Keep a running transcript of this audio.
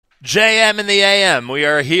JM in the AM. We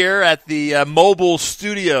are here at the mobile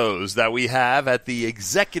studios that we have at the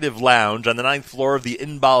Executive Lounge on the 9th floor of the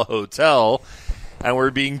Inbal Hotel. And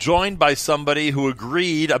we're being joined by somebody who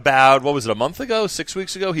agreed about, a month ago, 6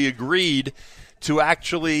 weeks ago? He agreed to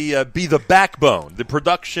actually be the backbone, the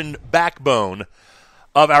production backbone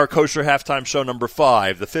of our Kosher Halftime Show number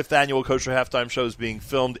 5. The 5th annual Kosher Halftime Show is being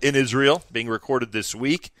filmed in Israel, being recorded this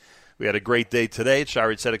week. We had a great day today at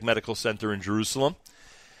Shaarei Tzedek Medical Center in Jerusalem.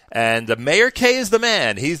 And Meir Kay is the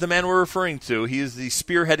man. He's the man we're referring to. He is the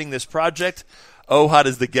spearheading this project. Ohad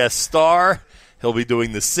is the guest star. He'll be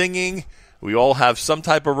doing the singing. We all have some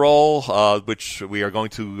type of role, which we are going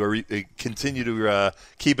to continue to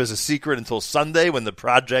keep as a secret until Sunday when the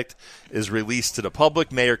project is released to the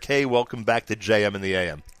public. Meir Kay, welcome back to JM in the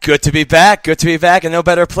AM. Good to be back. Good to be back. And no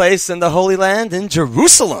better place than the Holy Land in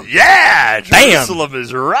Jerusalem. Yeah, Jerusalem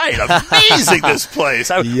is right. Amazing, this place.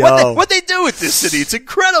 What they do with this city? It's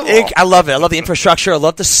incredible. I love it. I love the infrastructure. I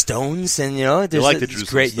love the stones. And, you like the Jerusalem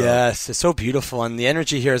great. Stone. Yes, it's so beautiful. And the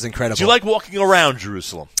energy here is incredible. Do you like walking around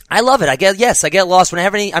Jerusalem? I love it. I get lost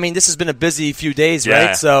whenever this has been a busy few days,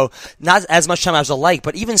 right? So not as much time as I like,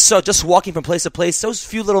 but even so, just walking from place to place, those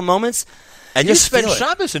few little moments. And you spent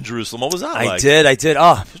Shabbos in Jerusalem. What was that like? I did.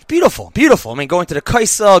 Oh, beautiful, beautiful. I mean, going to the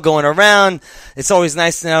Kaisel, going around. It's always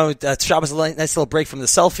nice, Shabbos is a nice little break from the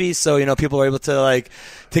selfies, so, people are able to,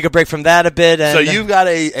 take a break from that a bit. And, so you've got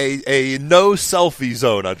a no selfie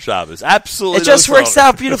zone on Shabbos. Absolutely. It just works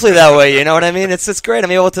out beautifully that way, you know what I mean? It's great.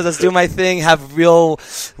 I'm able to just do my thing, have real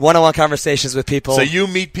one-on-one conversations with people. So you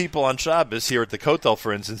meet people on Shabbos here at the Kotel,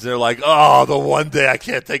 for instance, they're like, oh, the one day I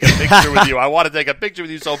can't take a picture with you. I want to take a picture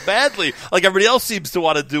with you so badly. Like everybody else seems to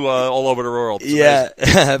want to do all over the world.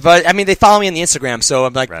 It's but, they follow me on the Instagram, so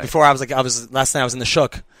I'm before last night I was in the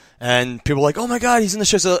Shuk. And people were like, oh, my God, he's in the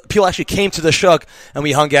Shuk. So people actually came to the Shuk, and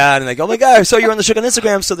we hung out. And oh, my God, I saw you on the Shuk on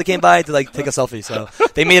Instagram. So they came by to, take a selfie. So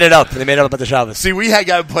they made it up. They made it up at the Shabbos. See, we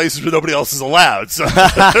hang out in places where nobody else is allowed. So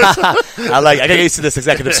I get used to this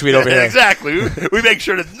executive suite over here. Exactly. We make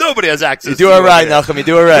sure that nobody has access to it. You do it right, Malcolm. You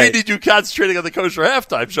do it right. We need you concentrating on the Kosher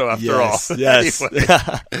Halftime Show after all. Yes.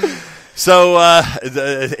 Anyway. So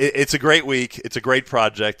it's a great week. It's a great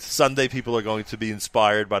project. Sunday, people are going to be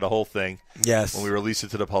inspired by the whole thing. Yes, when we release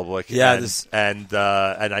it to the public. Yeah, and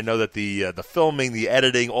I know that the filming, the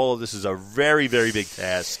editing, all of this is a very, very big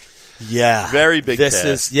task. Yeah. Very big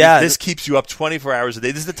task. This keeps you up 24 hours a day.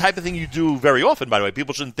 This is the type of thing you do very often, by the way.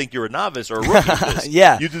 People shouldn't think you're a novice or a rookie at this.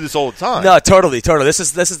 Yeah. You do this all the time. No, totally. This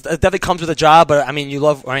is definitely comes with a job, but I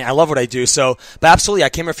love what I do. So, but absolutely, I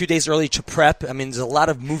came here a few days early to prep. There's a lot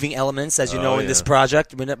of moving elements, as you know, in this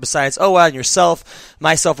project. Besides and yourself,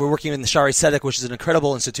 myself, we're working in the Shaarei Tzedek, which is an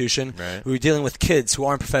incredible institution. Right. We're dealing with kids who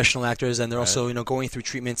aren't professional actors, and they're also, going through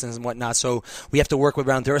treatments and whatnot. So we have to work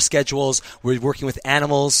around their schedules. We're working with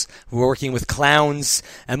animals. We're working with clowns.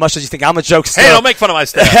 And much as you think I'm a jokester. Hey, don't make fun of my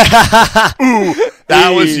staff. Ooh,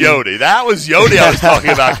 that was Yodi. That was Yodi I was talking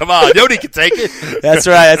about. Come on, Yodi can take it. That's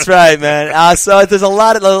right, man. So there's a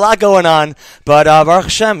lot going on, but Baruch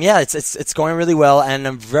Hashem, it's going really well, and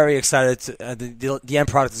I'm very excited. The end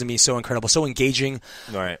product is going to be so incredible, so engaging,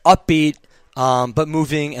 upbeat. But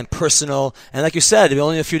moving and personal, and like you said,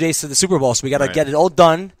 only a few days to the Super Bowl, so we got to get it all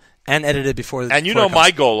done and edited before. And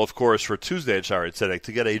my goal, of course, for Tuesday at Shaarei Tzedek,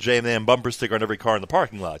 to get a JM bumper sticker on every car in the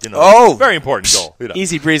parking lot. Very important goal.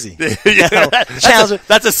 Easy breezy.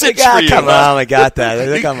 That's a six for you. Come on, we got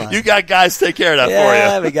that. Come on. You got guys to take care of that for you.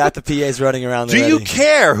 Yeah, we got the PAs running around. Do you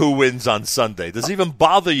care who wins on Sunday? Does it even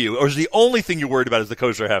bother you, or is the only thing you're worried about is the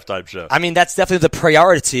Kosher Halftime Show? That's definitely the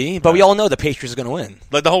priority, but we all know the Patriots are going to win.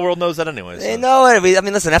 Like the whole world knows that anyway. They know it.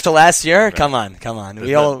 Listen, after last year, come on.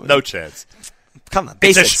 No chance. Come on,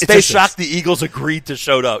 basics. It's a shock the Eagles agreed to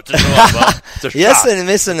show up.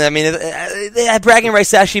 Listen. They had bragging rights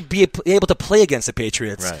to actually be able to play against the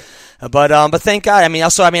Patriots. Right. But thank God.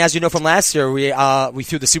 As you know from last year, we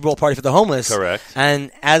threw the Super Bowl party for the homeless. Correct.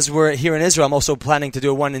 And as we're here in Israel, I'm also planning to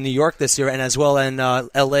do one in New York this year, and as well in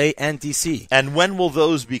L.A. and D.C. And when will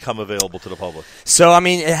those become available to the public? So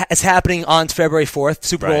it's happening on February 4th,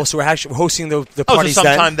 Super Bowl. So we're hosting the parties so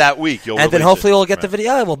sometime that week. And then hopefully we'll get the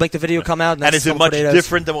video. We'll make the video come out. And is it much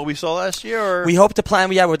different than what we saw last year? Or? We hope to plan.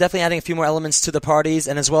 We're definitely adding a few more elements to the parties,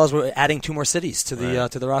 and as well as we're adding 2 more cities to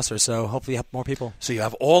the roster. So hopefully have more people. So you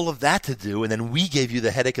have all of that that to do, and then we gave you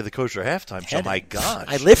the headache of the Kosher Halftime Show. My gosh.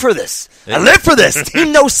 I live for this. I live for this.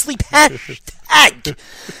 Team No Sleep hashtag.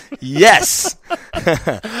 Yes.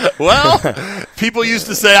 Well, people used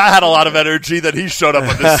to say I had a lot of energy, that he showed up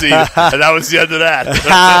on the scene, and that was the end of that.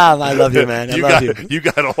 I love you, man. I love you. You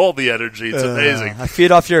got all the energy. It's amazing. I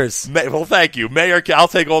feed off yours. Well, thank you. Mayor K. I'll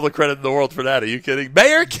take all the credit in the world for that. Are you kidding?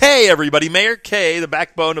 Mayor K, everybody. Mayor K, the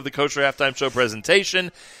backbone of the Kosher Halftime Show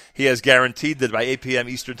presentation. He has guaranteed that by 8 p.m.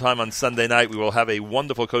 Eastern Time on Sunday night, we will have a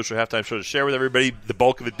wonderful Kosher Halftime Show to share with everybody. The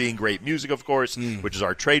bulk of it being great music, of course, which is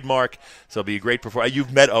our trademark. So it'll be a great performance.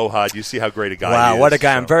 You've met Ohad. You see how great a guy he is. Wow, what a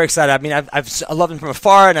guy. So. I'm very excited. I mean, I loved him from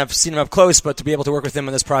afar, and I've seen him up close, but to be able to work with him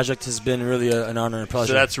on this project has been really an honor and a pleasure.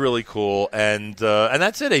 So that's really cool. And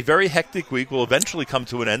that's it. A very hectic week will eventually come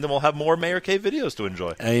to an end, and we'll have more Mayor K videos to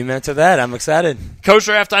enjoy. Amen to that. I'm excited.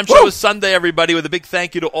 Kosher Halftime Show is Sunday, everybody, with a big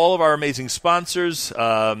thank you to all of our amazing sponsors.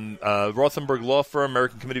 Rothenberg Law Firm,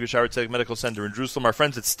 American Committee for Shower Tech Medical Center in Jerusalem. Our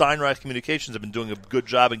friends at Steinreich Communications have been doing a good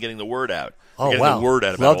job in getting the word out. Oh, wow. The word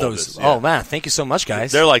out about Love all those. this. Yeah. Oh, man. Thank you so much,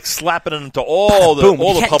 guys. They're like slapping it into all the Boom.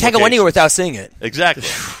 all the publications. Can't go anywhere without seeing it. Exactly.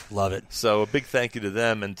 Love it. So a big thank you to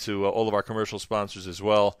them and to all of our commercial sponsors as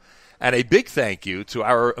well. And a big thank you to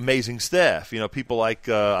our amazing staff. You know, people like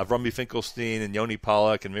Avrami Finkelstein and Yoni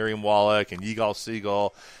Pollack and Miriam Wallach and Yigal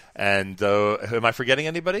Segal. And am I forgetting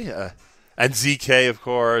anybody? And ZK, of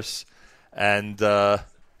course. And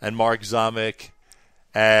Mark Zamek,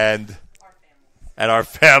 and our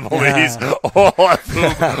families,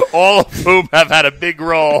 all of whom have had a big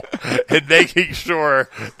role in making sure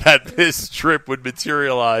that this trip would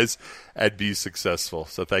materialize and be successful.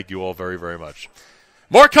 So thank you all very, very much.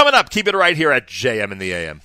 More coming up. Keep it right here at JM in the AM.